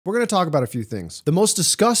We're going to talk about a few things. The most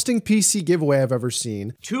disgusting PC giveaway I've ever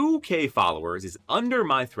seen. 2K followers is under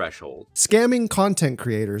my threshold. Scamming content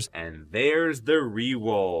creators. And there's the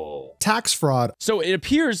reroll. Tax fraud. So it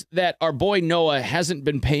appears that our boy Noah hasn't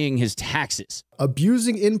been paying his taxes.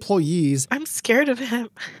 Abusing employees. I'm scared of him.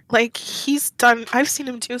 Like, I've seen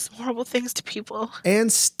him do some horrible things to people.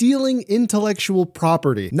 And stealing intellectual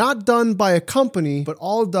property. Not done by a company, but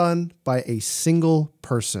all done by a single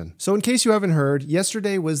person. So in case you haven't heard,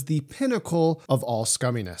 yesterday was the pinnacle of all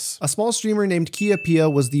scumminess. A small streamer named Kia Pia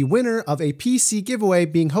was the winner of a PC giveaway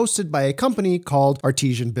being hosted by a company called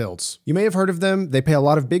Artesian Builds. You may have heard of them. They pay a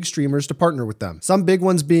lot of big streamers to partner with them. Some big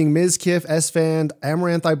ones being Mizkif, Esfand,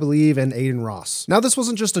 Amaranth, I believe, and Aiden Ross. Now, this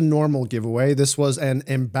wasn't just a normal giveaway. This was an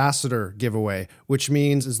ambassador giveaway, which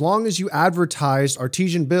means as long as you advertised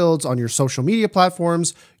Artesian Builds on your social media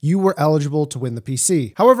platforms, you were eligible to win the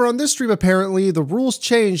PC. However, on this stream, apparently, the rules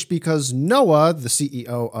changed because Noah, the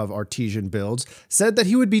CEO of Artesian Builds, said that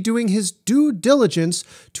he would be doing his due diligence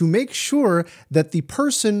to make sure that the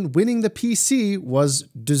person winning the PC was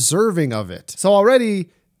deserving of it. So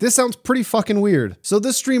already, this sounds pretty fucking weird. So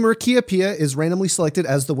this streamer, Kia Pia, is randomly selected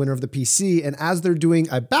as the winner of the PC, and as they're doing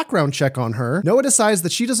a background check on her, Noah decides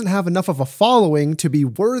that she doesn't have enough of a following to be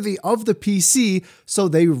worthy of the PC, so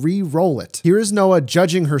they re-roll it. Here is Noah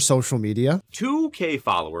judging her social media. 2K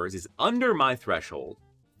followers is under my threshold.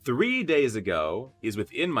 3 days ago is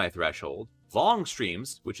within my threshold. Long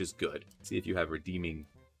streams, which is good. See if you have redeeming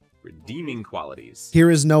qualities. Here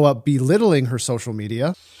is Noah belittling her social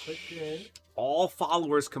media. All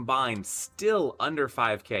followers combined still under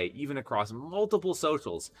 5K, even across multiple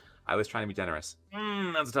socials. I was trying to be generous.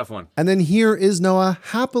 That's a tough one. And then here is Noah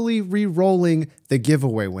happily re-rolling the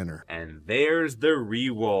giveaway winner. And there's the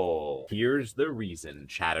re-roll. Here's the reason,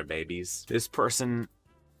 chatter babies. This person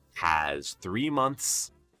has 3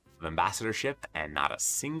 months of ambassadorship and not a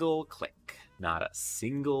single click. Not a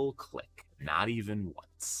single click. Not even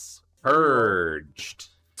once. Purged.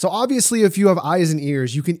 So obviously, if you have eyes and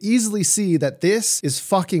ears, you can easily see that this is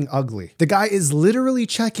fucking ugly. The guy is literally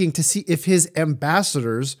checking to see if his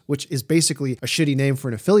ambassadors, which is basically a shitty name for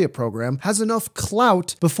an affiliate program, has enough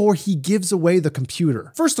clout before he gives away the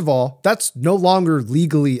computer. First of all, that's no longer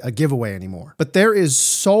legally a giveaway anymore. But there is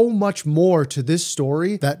so much more to this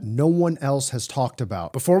story that no one else has talked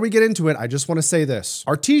about. Before we get into it, I just want to say this.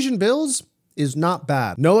 Artesian Builds is not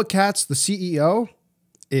bad. Noah Katz, the CEO,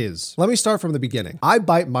 is. Let me start from the beginning. I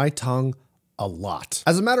bite my tongue a lot.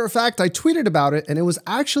 As a matter of fact, I tweeted about it and it was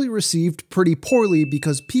actually received pretty poorly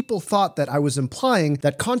because people thought that I was implying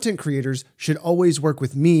that content creators should always work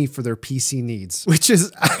with me for their PC needs, which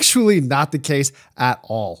is actually not the case at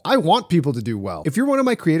all. I want people to do well. If you're one of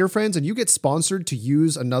my creator friends and you get sponsored to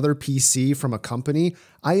use another PC from a company,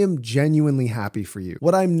 I am genuinely happy for you.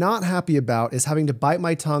 What I'm not happy about is having to bite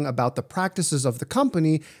my tongue about the practices of the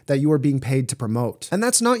company that you are being paid to promote. And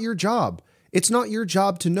that's not your job. It's not your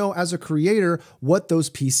job to know as a creator what those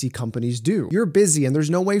PC companies do. You're busy and there's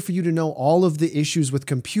no way for you to know all of the issues with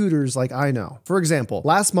computers like I know. For example,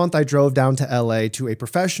 last month I drove down to LA to a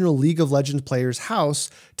professional League of Legends player's house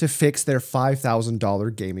to fix their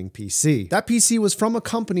 $5,000 gaming PC. That PC was from a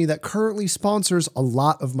company that currently sponsors a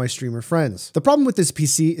lot of my streamer friends. The problem with this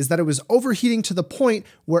PC is that it was overheating to the point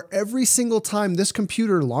where every single time this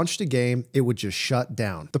computer launched a game, it would just shut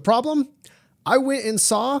down. The problem? I went and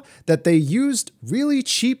saw that they used really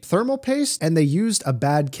cheap thermal paste and they used a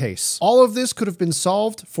bad case. All of this could have been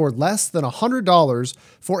solved for less than $100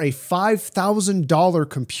 for a $5,000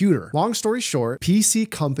 computer. Long story short, PC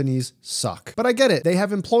companies suck. But I get it. They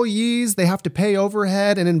have employees, they have to pay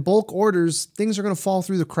overhead, and in bulk orders, things are going to fall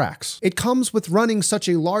through the cracks. It comes with running such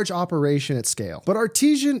a large operation at scale. But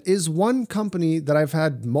Artesian is one company that I've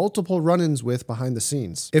had multiple run-ins with behind the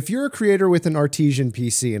scenes. If you're a creator with an Artesian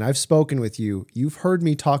PC and I've spoken with you, you've heard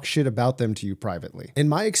me talk shit about them to you privately. In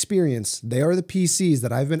my experience, they are the PCs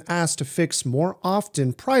that I've been asked to fix more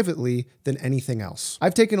often privately than anything else.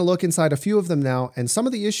 I've taken a look inside a few of them now, and some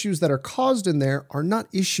of the issues that are caused in there are not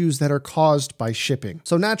issues that are caused by shipping.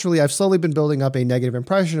 So naturally, I've slowly been building up a negative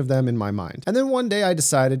impression of them in my mind. And then one day I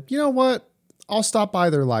decided, you know what? I'll stop by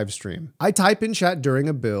their live stream. I type in chat during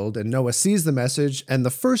a build and Noah sees the message, and the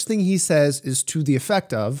first thing he says is to the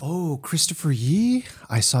effect of, "Oh, Christopher Yee,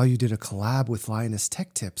 I saw you did a collab with Lioness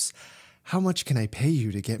Tech Tips. How much can I pay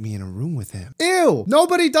you to get me in a room with him?" Ew,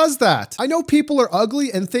 nobody does that. I know people are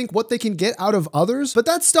ugly and think what they can get out of others, but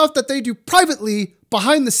that's stuff that they do privately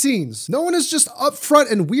behind the scenes. No one is just upfront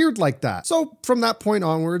and weird like that. So from that point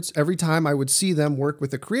onwards, every time I would see them work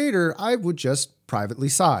with a creator, I would just privately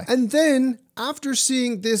sigh. And then after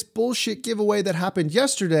seeing this bullshit giveaway that happened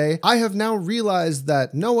yesterday, I have now realized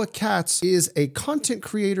that Noah Katz is a content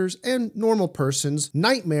creator's and normal person's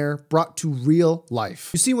nightmare brought to real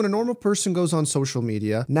life. You see, when a normal person goes on social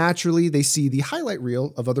media, naturally they see the highlight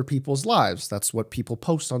reel of other people's lives. That's what people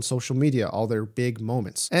post on social media, all their big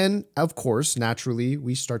moments. And of course, naturally,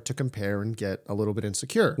 we start to compare and get a little bit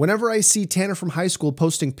insecure. Whenever I see Tanner from high school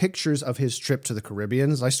posting pictures of his trip to the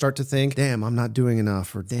Caribbean, I start to think, damn, I'm not doing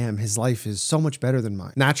enough, or damn, his life is so much better than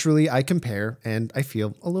mine. Naturally, I compare and I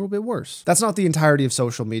feel a little bit worse. That's not the entirety of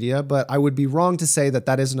social media, but I would be wrong to say that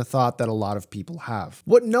that isn't a thought that a lot of people have.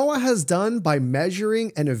 What Noah has done by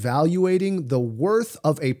measuring and evaluating the worth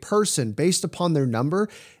of a person based upon their number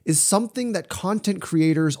is something that content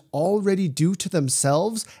creators already do to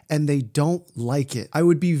themselves, and they don't like it. I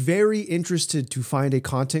would be very interested to find a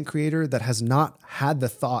content creator that has not had the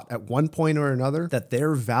thought at one point or another that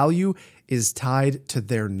their value is tied to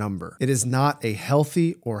their number. It is not a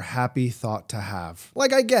healthy or happy thought to have.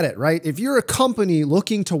 Like, I get it, right? If you're a company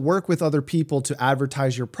looking to work with other people to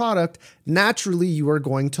advertise your product, naturally you are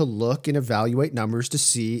going to look and evaluate numbers to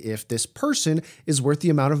see if this person is worth the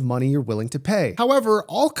amount of money you're willing to pay. However,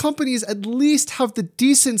 all companies at least have the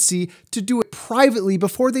decency to do it privately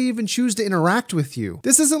before they even choose to interact with you.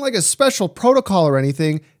 This isn't like a special protocol or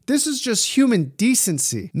anything. This is just human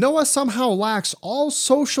decency. Noah somehow lacks all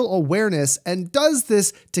social awareness and does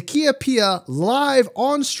this to Kia Pia live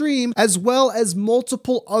on stream as well as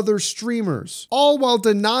multiple other streamers, all while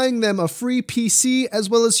denying them a free PC as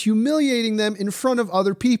well as humiliating them in front of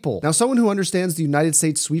other people. Now, someone who understands the United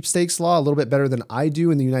States sweepstakes law a little bit better than I do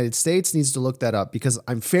in the United States needs to look that up, because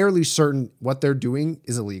I'm fairly certain what they're doing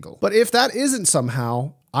is illegal. But if that isn't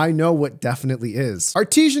somehow, I know what definitely is.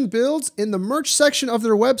 Artesian Builds, in the merch section of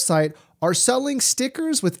their website, are selling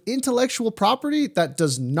stickers with intellectual property that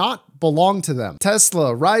does not belong to them.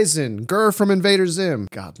 Tesla, Ryzen, Gurr from Invader Zim.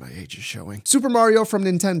 God, my age is showing. Super Mario from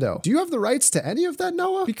Nintendo. Do you have the rights to any of that,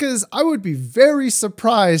 Noah? Because I would be very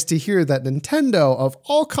surprised to hear that Nintendo, of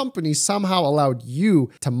all companies, somehow allowed you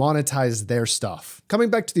to monetize their stuff. Coming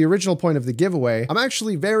back to the original point of the giveaway, I'm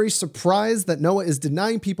actually very surprised that Noah is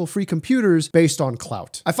denying people free computers based on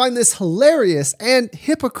clout. I find this hilarious and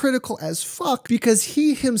hypocritical as fuck, because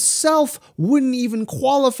he himself wouldn't even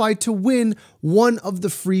qualify to win one of the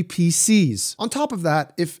free PCs. On top of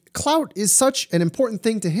that, if clout is such an important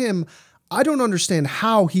thing to him, I don't understand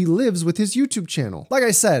how he lives with his YouTube channel. Like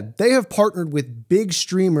I said, they have partnered with big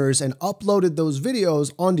streamers and uploaded those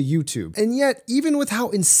videos onto YouTube. And yet, even with how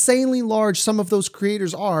insanely large some of those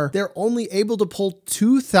creators are, they're only able to pull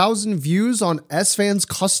 2,000 views on SFan's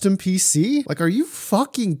custom PC? Like, are you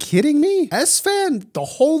fucking kidding me? SFan, the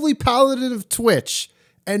holy paladin of Twitch,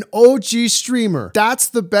 an OG streamer. That's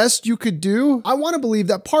the best you could do? I want to believe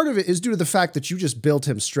that part of it is due to the fact that you just built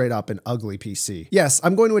him straight up an ugly PC. Yes,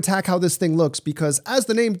 I'm going to attack how this thing looks because, as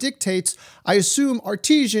the name dictates, I assume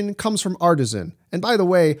Artesian comes from artisan. And by the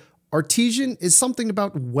way, Artesian is something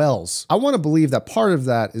about wells. I want to believe that part of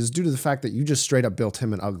that is due to the fact that you just straight up built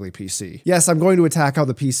him an ugly PC. Yes, I'm going to attack how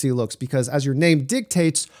the PC looks because, as your name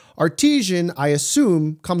dictates, Artesian, I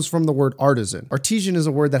assume, comes from the word artisan. Artesian is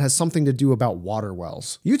a word that has something to do about water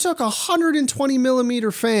wells. You took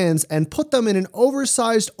 120mm fans and put them in an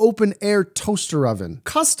oversized open air toaster oven.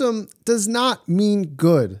 Custom does not mean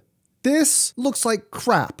good. This looks like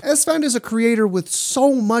crap. SFan is a creator with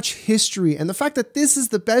so much history, and the fact that this is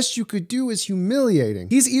the best you could do is humiliating.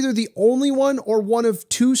 He's either the only one or one of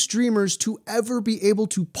two streamers to ever be able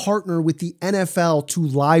to partner with the NFL to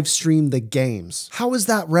live stream the games. How is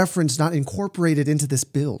that reference not incorporated into this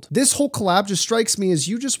build? This whole collab just strikes me as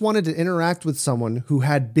you just wanted to interact with someone who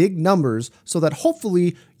had big numbers so that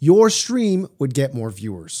hopefully your stream would get more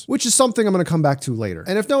viewers, which is something I'm going to come back to later.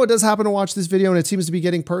 And if Noah does happen to watch this video and it seems to be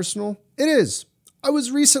getting personal, it is. I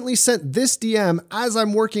was recently sent this DM as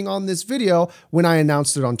I'm working on this video when I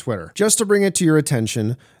announced it on Twitter. Just to bring it to your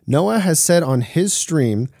attention, Noah has said on his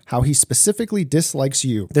stream how he specifically dislikes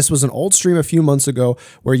you. This was an old stream a few months ago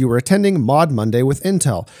where you were attending Mod Monday with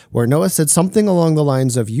Intel, where Noah said something along the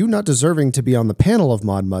lines of you not deserving to be on the panel of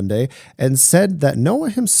Mod Monday, and said that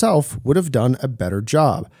Noah himself would have done a better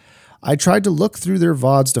job. I tried to look through their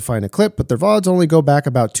VODs to find a clip, but their VODs only go back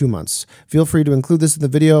about 2 months. Feel free to include this in the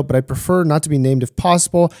video, but I'd prefer not to be named if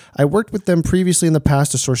possible. I worked with them previously in the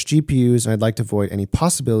past to source GPUs, and I'd like to avoid any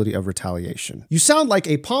possibility of retaliation. You sound like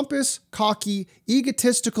a pompous, cocky,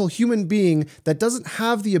 egotistical human being that doesn't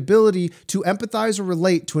have the ability to empathize or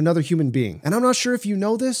relate to another human being. And I'm not sure if you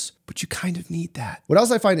know this, but you kind of need that. What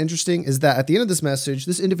else I find interesting is that at the end of this message,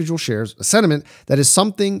 this individual shares a sentiment that is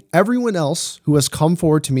something everyone else who has come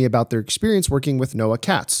forward to me about their experience working with Noah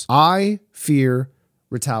Katz. I fear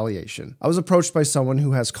retaliation. I was approached by someone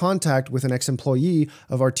who has contact with an ex-employee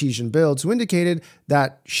of Artesian Builds who indicated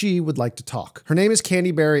that she would like to talk. Her name is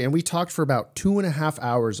Candyberry, and we talked for about 2.5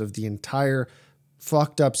 hours of the entire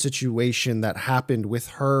fucked up situation that happened with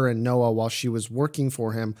her and Noah while she was working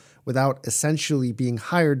for him without essentially being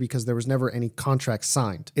hired because there was never any contract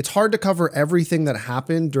signed. It's hard to cover everything that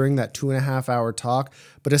happened during that 2.5 hour talk,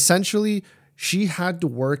 but essentially she had to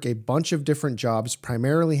work a bunch of different jobs,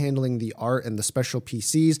 primarily handling the art and the special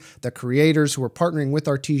PCs that creators who were partnering with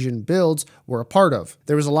Artesian Builds were a part of.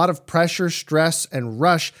 There was a lot of pressure, stress, and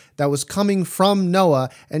rush that was coming from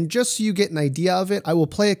Noah, and just so you get an idea of it, I will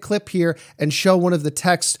play a clip here and show one of the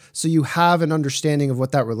texts so you have an understanding of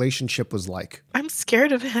what that relationship was like. I'm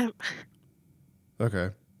scared of him.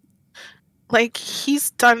 Okay. Like,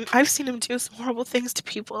 I've seen him do some horrible things to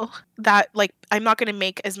people that, like, I'm not going to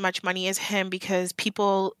make as much money as him because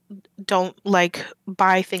people don't, like,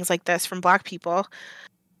 buy things like this from Black people.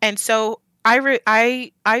 And so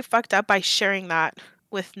I fucked up by sharing that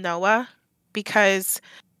with Noah because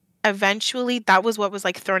eventually that was what was,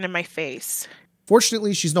 like, thrown in my face.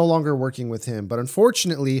 Fortunately, she's no longer working with him, but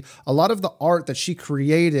unfortunately, a lot of the art that she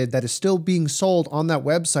created that is still being sold on that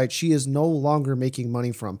website, she is no longer making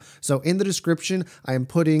money from. So in the description, I am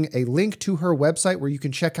putting a link to her website where you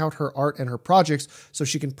can check out her art and her projects so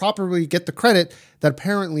she can properly get the credit that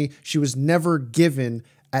apparently she was never given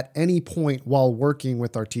at any point while working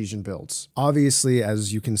with Artesian Builds. Obviously,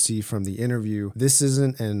 as you can see from the interview, this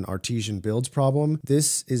isn't an Artesian Builds problem.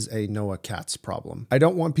 This is a Noah Katz problem. I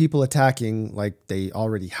don't want people attacking, like they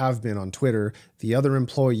already have been on Twitter, the other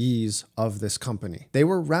employees of this company. They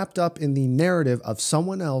were wrapped up in the narrative of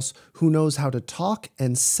someone else who knows how to talk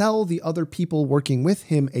and sell the other people working with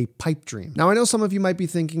him a pipe dream. Now, I know some of you might be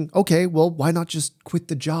thinking, okay, well, why not just quit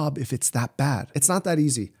the job if it's that bad? It's not that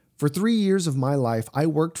easy. For 3 years of my life, I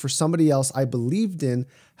worked for somebody else I believed in,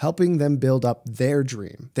 helping them build up their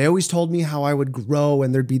dream. They always told me how I would grow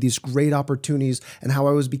and there'd be these great opportunities and how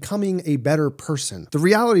I was becoming a better person. The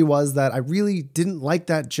reality was that I really didn't like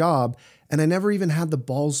that job and I never even had the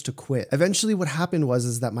balls to quit. Eventually what happened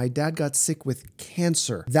was that my dad got sick with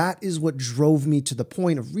cancer. That is what drove me to the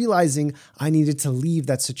point of realizing I needed to leave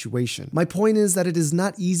that situation. My point is that it is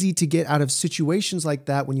not easy to get out of situations like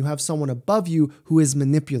that when you have someone above you who is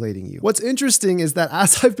manipulating you. What's interesting is that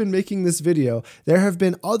as I've been making this video, there have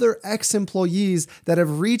been other ex-employees that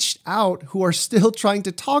have reached out who are still trying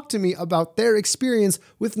to talk to me about their experience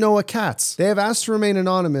with Noah Katz. They have asked to remain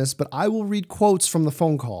anonymous, but I will read quotes from the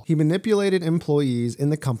phone call. He manipulated employees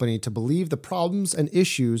in the company to believe the problems and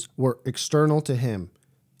issues were external to him.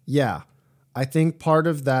 Yeah, I think part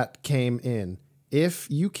of that came in. If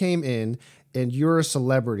you came in and you're a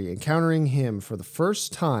celebrity encountering him for the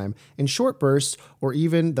first time in short bursts or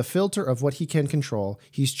even the filter of what he can control,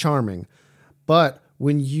 he's charming. But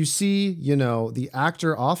when you see, you know, the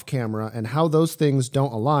actor off camera and how those things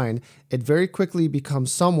don't align, it very quickly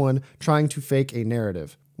becomes someone trying to fake a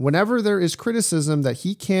narrative. Whenever there is criticism that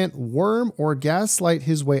he can't worm or gaslight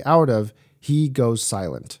his way out of, he goes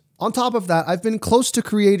silent. On top of that, I've been close to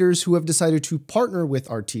creators who have decided to partner with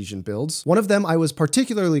Artesian Builds. One of them I was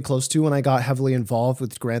particularly close to when I got heavily involved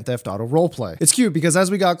with Grand Theft Auto roleplay. It's cute because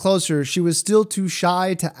as we got closer, she was still too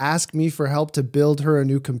shy to ask me for help to build her a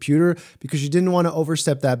new computer because she didn't want to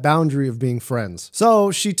overstep that boundary of being friends.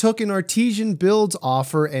 So she took an Artesian Builds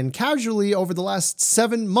offer, and casually over the last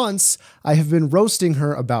 7 months, I have been roasting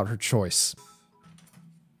her about her choice.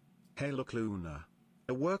 Hey look Luna,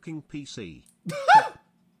 a working PC.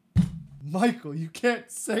 Michael, you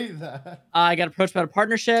can't say that. I got approached about a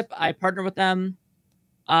partnership. I partnered with them.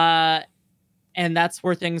 And that's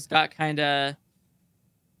where things got kind of...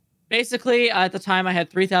 Basically, at the time, I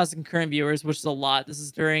had 3,000 concurrent viewers, which is a lot. This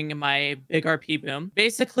is during my big RP boom.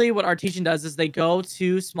 Basically, what Artesian does is they go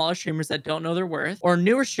to smaller streamers that don't know their worth, or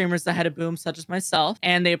newer streamers that had a boom, such as myself,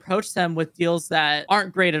 and they approach them with deals that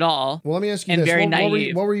aren't great at all. Well, let me ask you and this. Very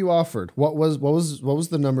what were you offered? What was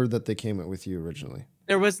the number that they came at with you originally?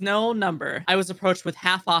 There was no number. I was approached with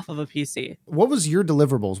half off of a PC. What was your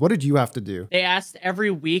deliverables? What did you have to do? They asked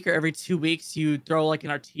every week or every 2 weeks you throw like an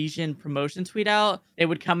Artesian promotion tweet out. They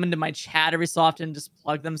would come into my chat every so often and just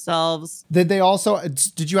plug themselves. Did they also,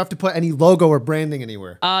 did you have to put any logo or branding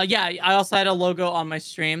anywhere? Yeah, I also had a logo on my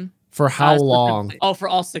stream. For how long? Oh, for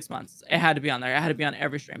all 6 months. It had to be on there. It had to be on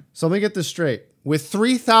every stream. So let me get this straight. With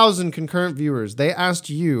 3,000 concurrent viewers, they asked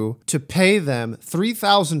you to pay them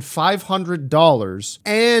 $3,500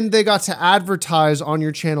 and they got to advertise on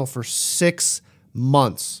your channel for 6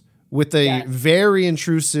 months with a very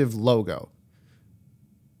intrusive logo.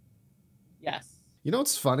 Yes. You know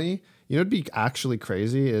what's funny? You know, it'd be actually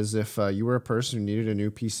crazy is if you were a person who needed a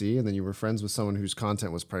new PC and then you were friends with someone whose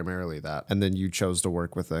content was primarily that, and then you chose to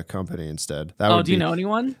work with a company instead. Do you know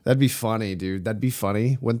anyone? That'd be funny, dude. That'd be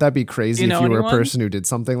funny. Wouldn't that be crazy if you were a person who did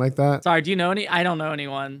something like that? Sorry, do you know any? I don't know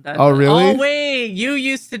anyone. Oh, really? Oh, wait. You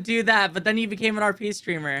used to do that, but then you became an RP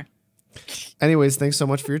streamer. Anyways, thanks so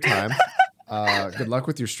much for your time. Good luck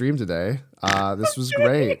with your stream today. This was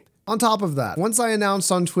great. On top of that, once I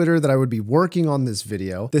announced on Twitter that I would be working on this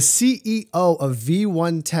video, the CEO of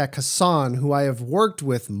V1 Tech, Hassan, who I have worked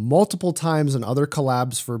with multiple times in other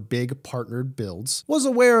collabs for big partnered builds, was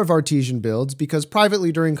aware of Artesian Builds because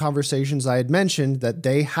privately during conversations I had mentioned that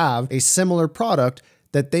they have a similar product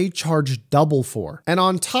that they charge double for. And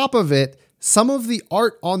on top of it, some of the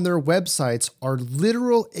art on their websites are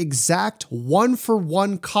literal exact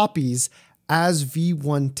one-for-one copies as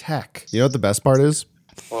V1 Tech. You know what the best part is?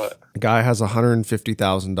 What? The guy has a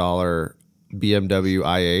 $150,000 BMW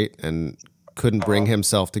i8 and couldn't bring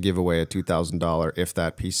himself to give away a $2,000 if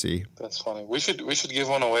that PC. That's funny. We should give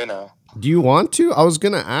one away now. Do you want to? I was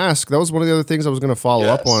gonna ask. That was one of the other things I was gonna follow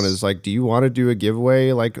up on. Is like, do you want to do a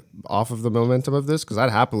giveaway like off of the momentum of this? Because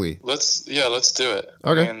I'd happily. Let's do it.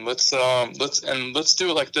 Okay. And let's do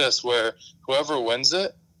it like this, where whoever wins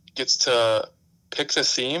it gets to pick the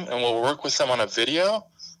theme, and we'll work with them on a video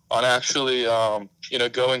on actually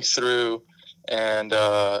going through and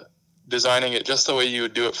designing it just the way you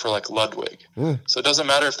would do it for like Ludwig. So it doesn't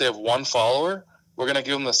matter if they have one follower. We're gonna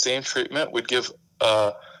give them the same treatment we'd give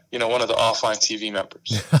one of the offline TV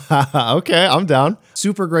members. Okay, I'm down.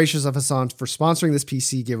 Super gracious of Hassan for sponsoring this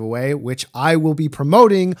PC giveaway, which I will be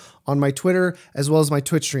promoting on my Twitter as well as my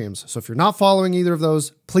Twitch streams. So if you're not following either of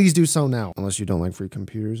those, please do so now. Unless you don't like free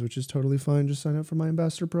computers, which is totally fine. Just sign up for my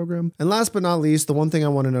ambassador program. And last but not least, the one thing I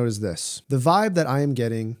want to note is this. The vibe that I am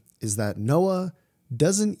getting is that Noah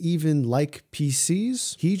doesn't even like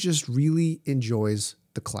PCs. He just really enjoys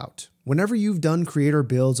the clout. Whenever you've done creator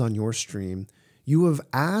builds on your stream, you have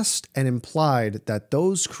asked and implied that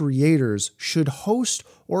those creators should host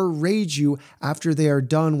or raid you after they are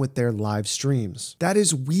done with their live streams. That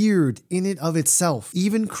is weird in and of itself.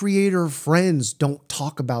 Even creator friends don't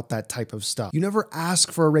talk about that type of stuff. You never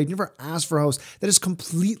ask for a raid, you never ask for a host. That is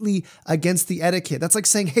completely against the etiquette. That's like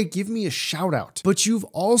saying, hey, give me a shout out. But you've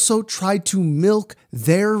also tried to milk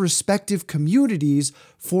their respective communities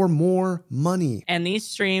for more money. And these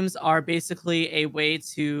streams are basically a way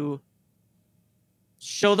to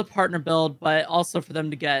show the partner build, but also for them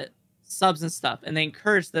to get subs and stuff. And they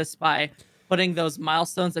encourage this by putting those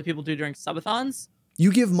milestones that people do during subathons.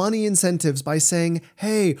 You give money incentives by saying,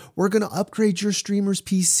 hey, we're going to upgrade your streamer's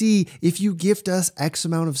PC if you gift us X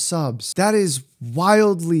amount of subs. That is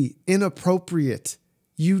wildly inappropriate.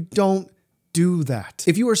 You don't do that.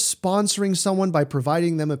 If you are sponsoring someone by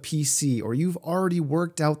providing them a PC, or you've already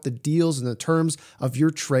worked out the deals and the terms of your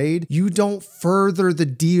trade, you don't further the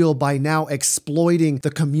deal by now exploiting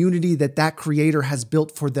the community that that creator has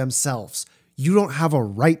built for themselves. You don't have a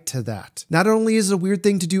right to that. Not only is it a weird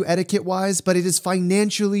thing to do etiquette-wise, but it is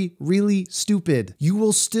financially really stupid. You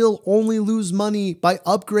will still only lose money by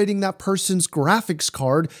upgrading that person's graphics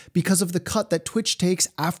card because of the cut that Twitch takes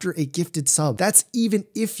after a gifted sub. That's even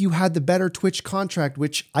if you had the better Twitch contract,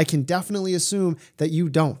 which I can definitely assume that you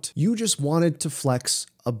don't. You just wanted to flex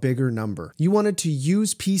a bigger number. You wanted to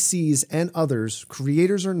use PCs and others,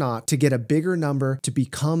 creators or not, to get a bigger number to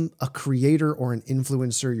become a creator or an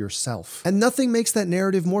influencer yourself. And nothing makes that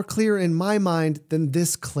narrative more clear in my mind than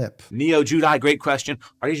this clip. Neo Judai, great question.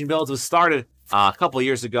 Artesian Builds was started a couple of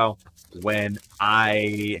years ago when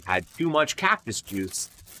I had too much cactus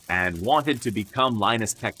juice and wanted to become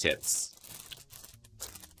Linus Tech Tips.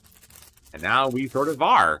 And now we sort of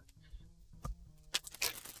are.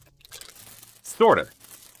 Sort of.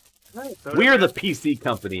 Right, We're the PC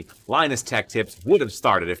company Linus Tech Tips would have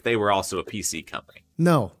started if they were also a PC company.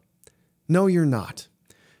 No, you're not.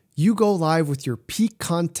 You go live with your peak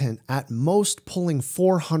content at most pulling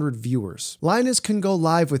 400 viewers. Linus can go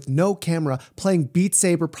live with no camera playing Beat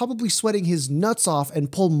Saber, probably sweating his nuts off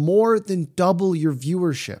and pull more than double your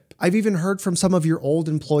viewership. I've even heard from some of your old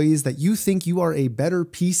employees that you think you are a better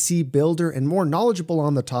PC builder and more knowledgeable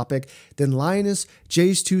on the topic than Linus,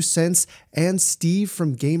 Jay's 2 Cents, and Steve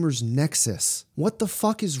from Gamers Nexus. What the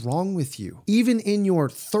fuck is wrong with you? Even in your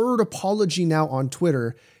third apology now on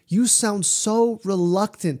Twitter, you sound so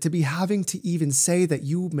reluctant to be having to even say that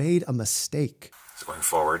you made a mistake. So going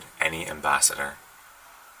forward, any ambassador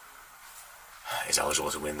is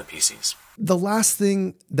eligible to win the PCs. The last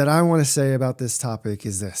thing that I want to say about this topic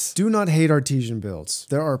is this. Do not hate Artesian Builds.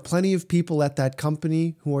 There are plenty of people at that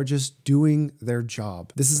company who are just doing their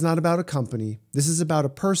job. This is not about a company. This is about a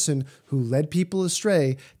person who led people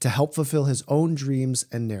astray to help fulfill his own dreams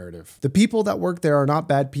and narrative. The people that work there are not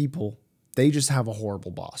bad people. They just have a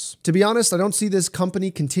horrible boss. To be honest, I don't see this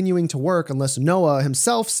company continuing to work unless Noah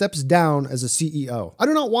himself steps down as a CEO. I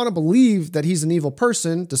do not want to believe that he's an evil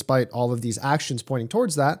person, despite all of these actions pointing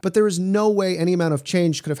towards that, but there is no way any amount of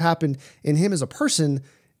change could have happened in him as a person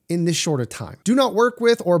in this short a time. Do not work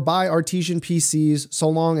with or buy Artesian PCs so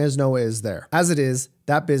long as Noah is there. As it is,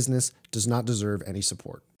 that business does not deserve any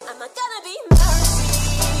support.